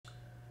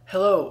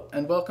Hello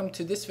and welcome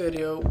to this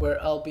video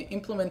where I'll be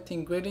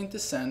implementing gradient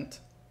descent,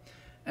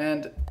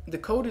 and the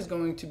code is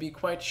going to be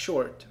quite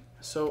short.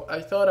 So I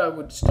thought I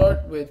would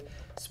start with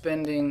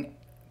spending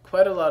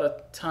quite a lot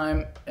of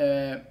time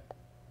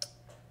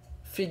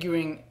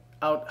figuring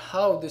out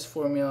how this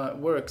formula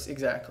works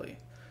exactly.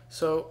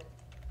 So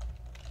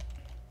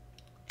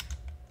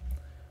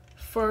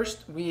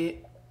first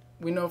we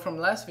know from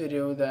last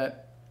video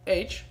that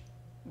H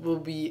will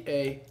be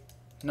a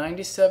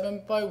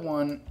 97 by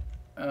 1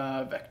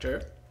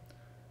 vector,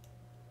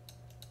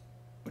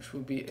 which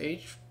will be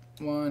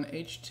h1,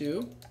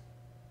 h2,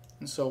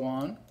 and so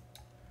on,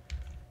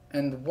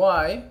 and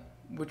y,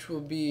 which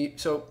will be,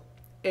 so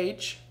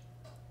h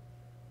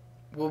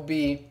will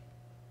be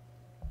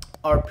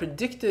our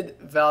predicted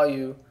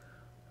value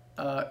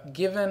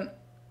given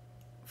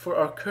for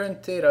our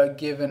current theta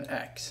given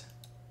x,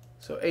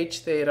 so h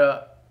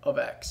theta of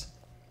x,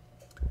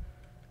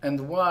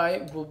 and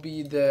y will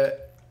be the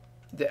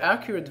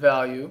accurate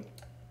value.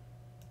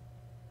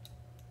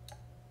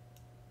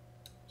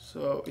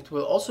 So it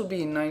will also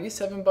be a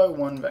 97 by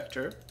 1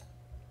 vector.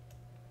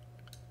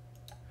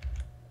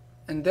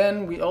 And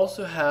then we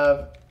also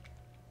have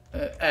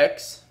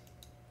x,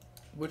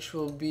 which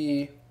will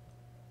be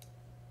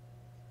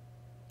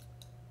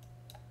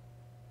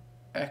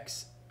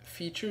x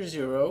feature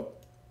 0,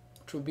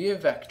 which will be a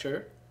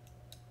vector,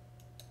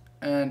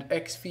 and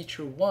x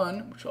feature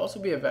 1, which will also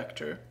be a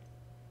vector.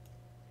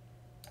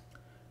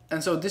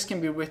 And so this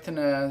can be written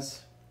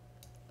as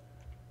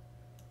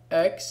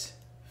x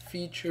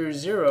feature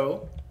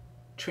 0,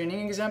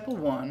 training example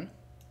 1,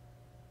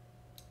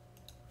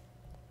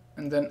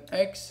 and then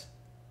x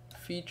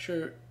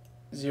feature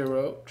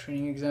 0,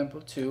 training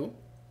example 2,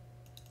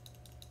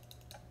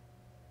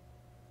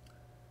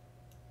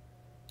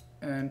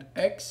 and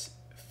x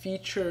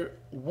feature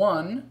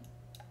 1,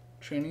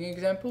 training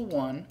example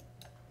 1,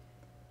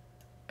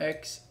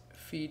 x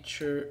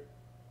feature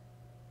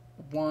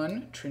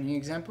 1, training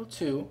example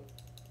 2,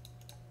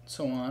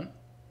 so on.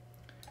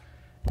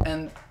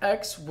 And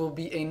x will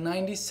be a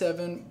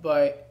 97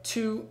 by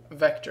 2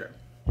 vector.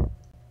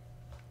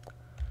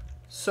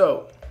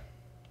 So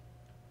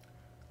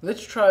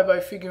let's try by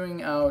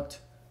figuring out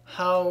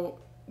how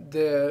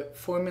the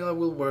formula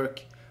will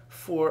work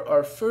for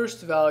our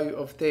first value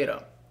of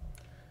theta.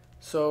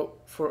 So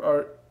for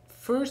our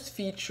first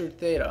feature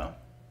theta,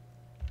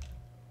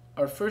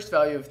 our first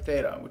value of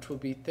theta, which will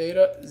be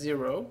theta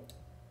 0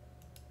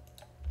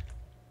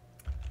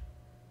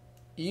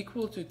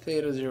 equal to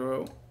theta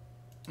 0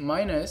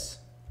 minus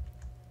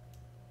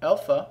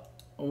alpha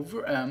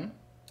over m,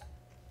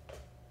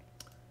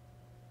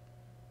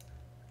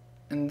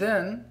 and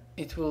then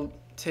it will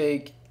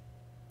take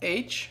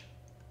h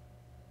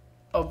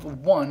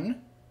of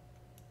 1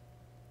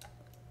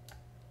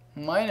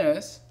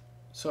 minus,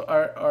 so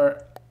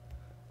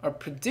our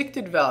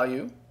predicted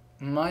value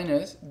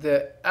minus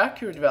the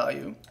accurate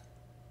value,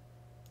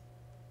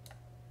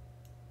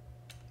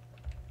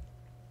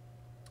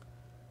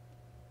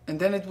 and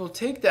then it will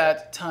take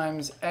that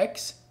times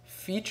x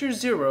feature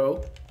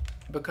 0,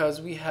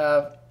 because we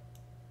have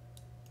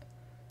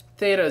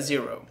theta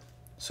 0.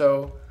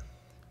 So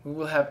we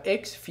will have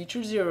x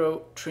feature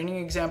 0, training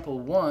example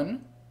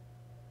 1,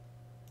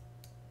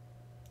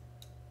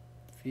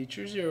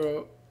 feature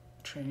 0,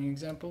 training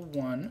example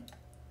 1,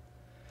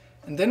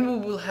 and then we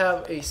will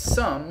have a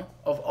sum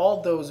of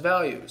all those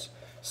values.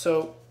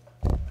 So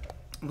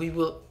we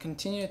will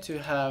continue to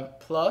have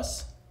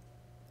plus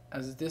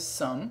as this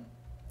sum,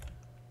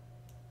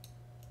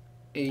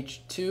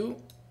 h2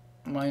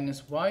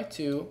 minus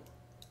y2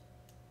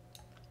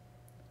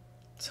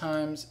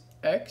 times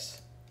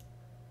x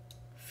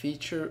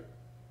feature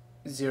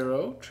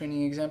 0,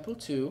 training example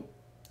 2,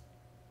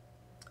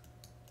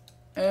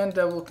 and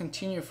that will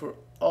continue for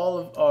all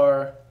of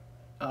our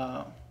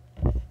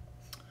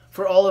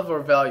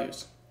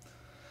values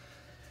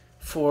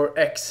for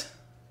x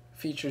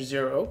feature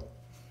 0.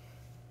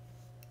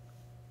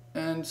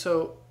 And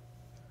so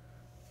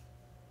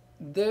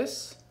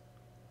this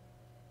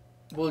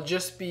will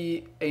just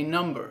be a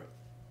number.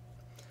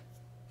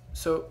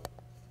 So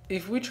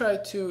if we try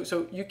to,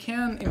 so you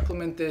can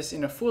implement this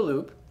in a for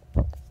loop,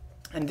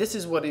 and this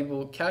is what it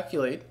will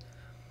calculate.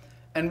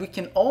 And we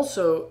can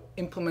also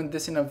implement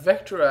this in a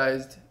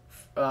vectorized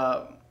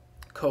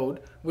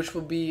code, which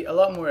will be a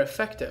lot more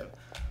effective.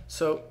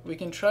 So we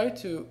can try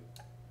to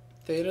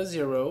theta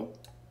 0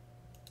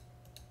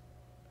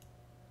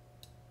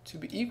 to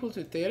be equal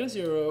to theta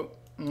 0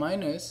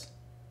 minus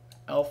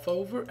alpha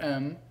over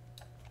m,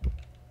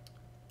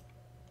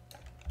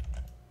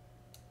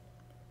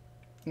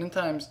 and then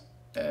times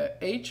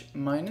h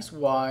minus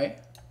y,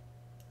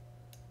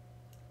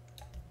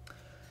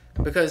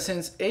 because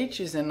since h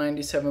is a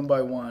 97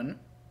 by 1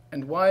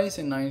 and y is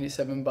a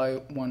 97 by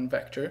 1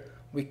 vector,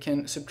 we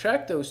can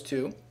subtract those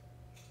two,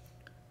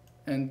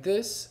 and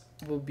this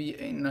will be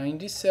a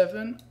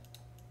 97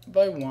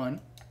 by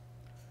 1,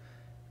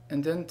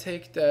 and then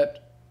take that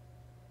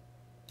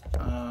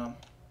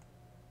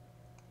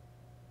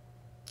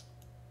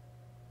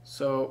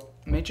so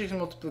matrix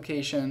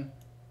multiplication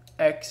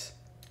x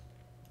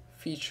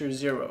feature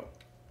 0,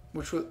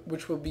 which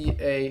will be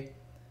a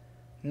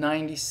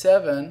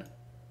 97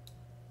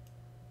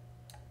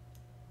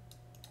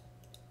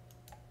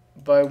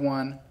 by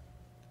 1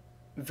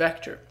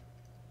 vector.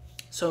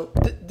 So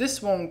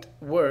this won't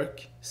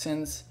work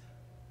since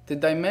the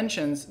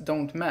dimensions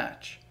don't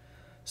match.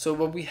 So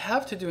what we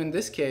have to do in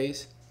this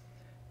case,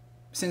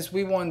 since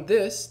we want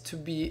this to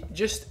be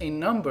just a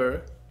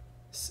number,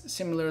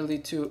 similarly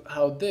to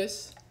how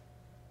this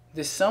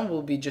sum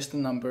will be just a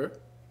number,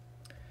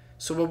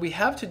 so what we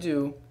have to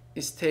do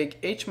is take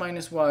h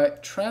minus y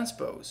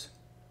transpose.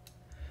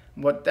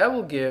 What that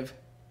will give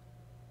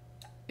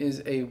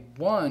is a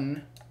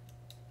 1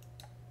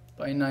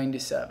 by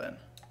 97.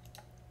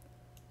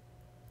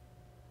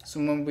 So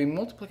when we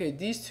multiply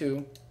these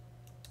two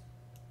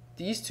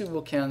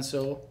will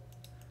cancel,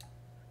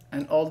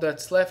 and all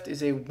that's left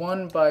is a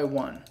 1 by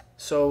 1.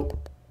 So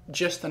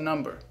just a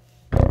number.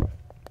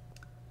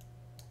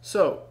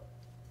 So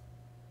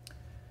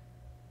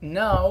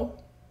now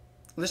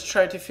let's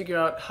try to figure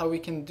out how we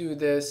can do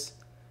this.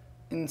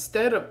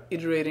 Instead of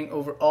iterating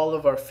over all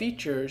of our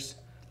features,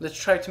 let's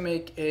try to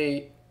make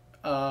a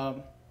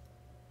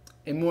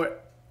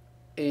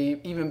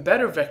even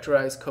better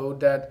vectorized code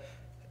that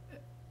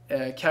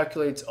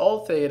calculates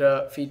all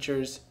theta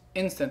features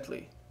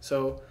instantly.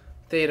 So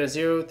theta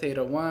 0,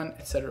 theta 1,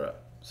 etc.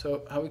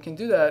 So how we can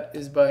do that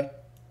is by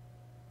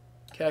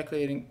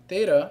calculating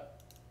theta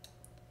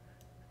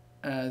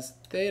as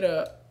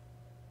theta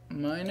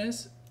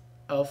minus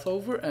alpha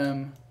over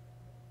m,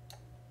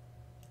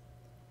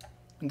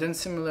 and then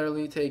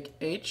similarly take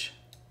h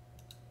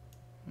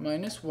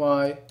minus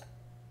y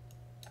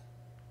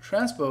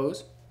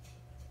transpose,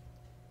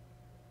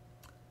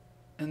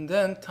 and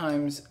then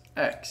times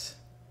x.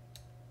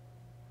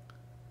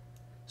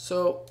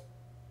 So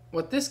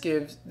what this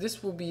gives,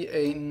 this will be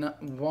a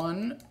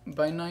 1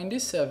 by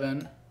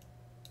 97,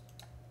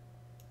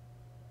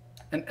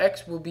 and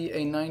x will be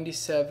a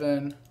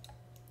 97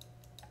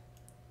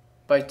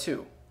 by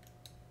 2.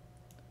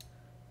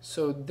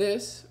 So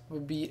this will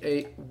be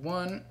a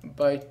 1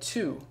 by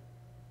 2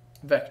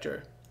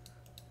 vector.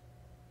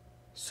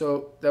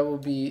 So that will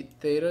be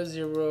theta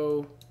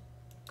 0,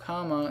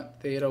 comma,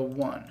 theta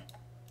 1.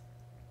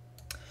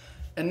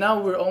 And now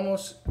we're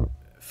almost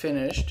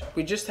finished.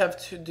 We just have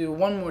to do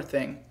one more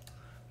thing,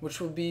 which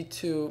will be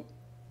to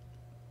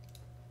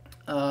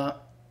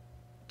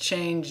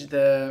change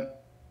the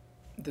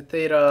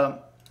theta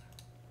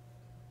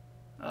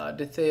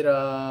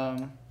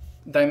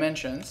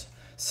dimensions,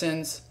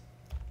 since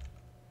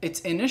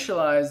it's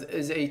initialized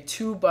as a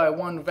 2 by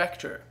 1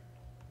 vector.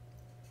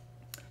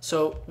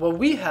 So what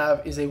we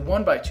have is a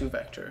 1 by 2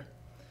 vector.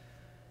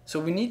 So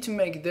we need to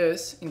make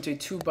this into a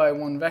 2 by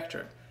 1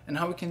 vector. And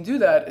how we can do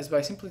that is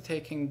by simply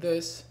taking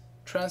this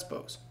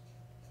transpose.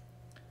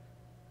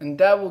 And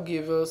that will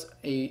give us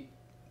a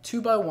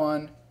 2 by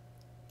 1.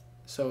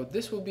 So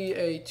this will be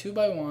a 2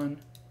 by 1.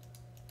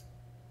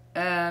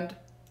 And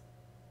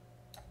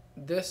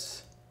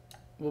this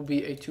will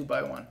be a 2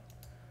 by 1,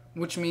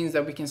 which means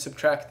that we can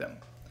subtract them.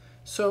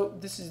 So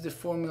this is the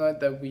formula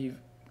that we've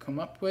come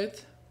up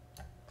with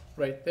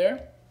right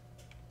there.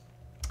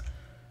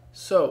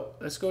 So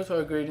let's go to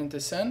our gradient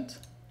descent,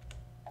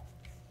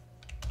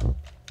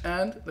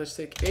 and let's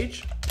take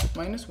h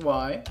minus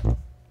y.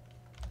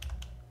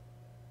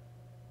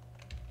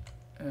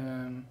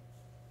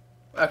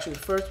 Actually,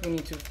 first we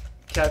need to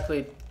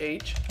calculate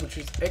h, which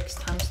is x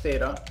times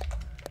theta,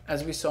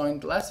 as we saw in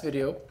the last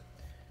video,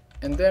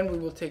 and then we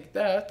will take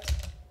that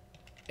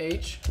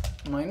h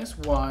minus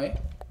y,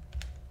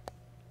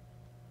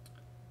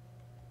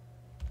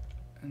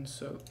 and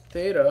so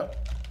theta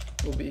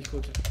will be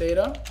equal to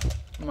theta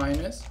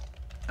minus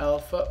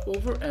alpha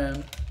over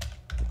m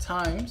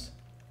times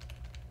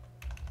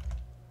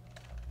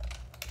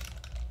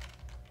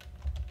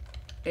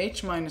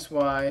h minus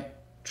y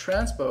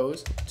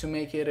transpose, to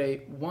make it a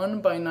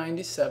 1 by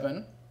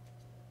 97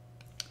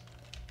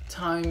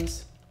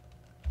 times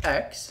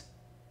x.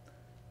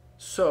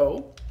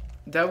 So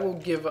that will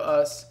give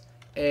us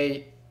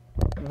a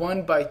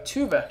 1 by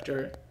 2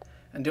 vector,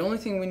 and the only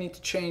thing we need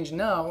to change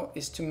now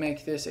is to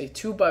make this a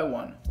 2 by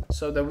 1,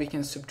 so that we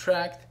can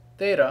subtract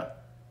theta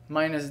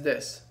minus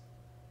this.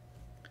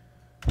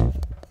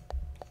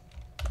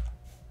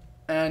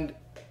 And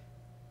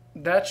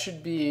that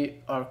should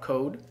be our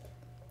code.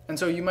 And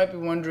so you might be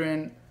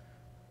wondering,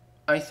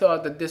 I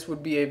thought that this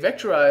would be a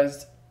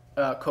vectorized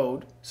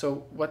code.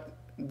 So what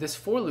this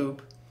for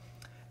loop,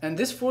 and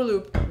this for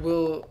loop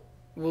will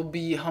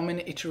be how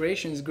many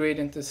iterations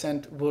gradient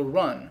descent will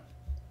run.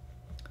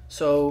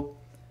 So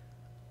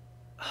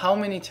how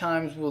many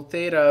times will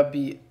theta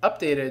be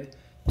updated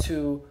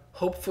to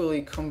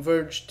hopefully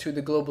converge to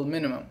the global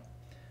minimum?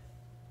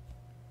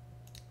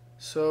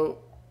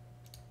 So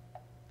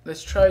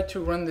let's try to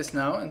run this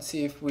now and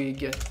see if we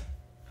get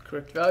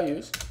correct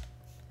values.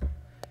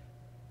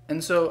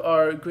 And so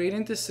our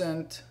gradient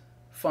descent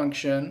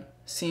function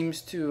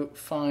seems to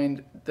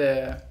find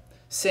the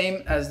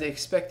same as the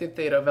expected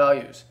theta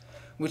values,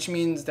 which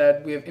means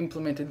that we have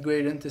implemented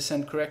gradient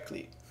descent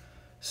correctly.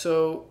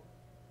 So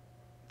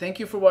Thank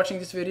you for watching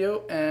this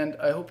video, and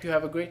I hope you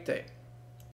have a great day.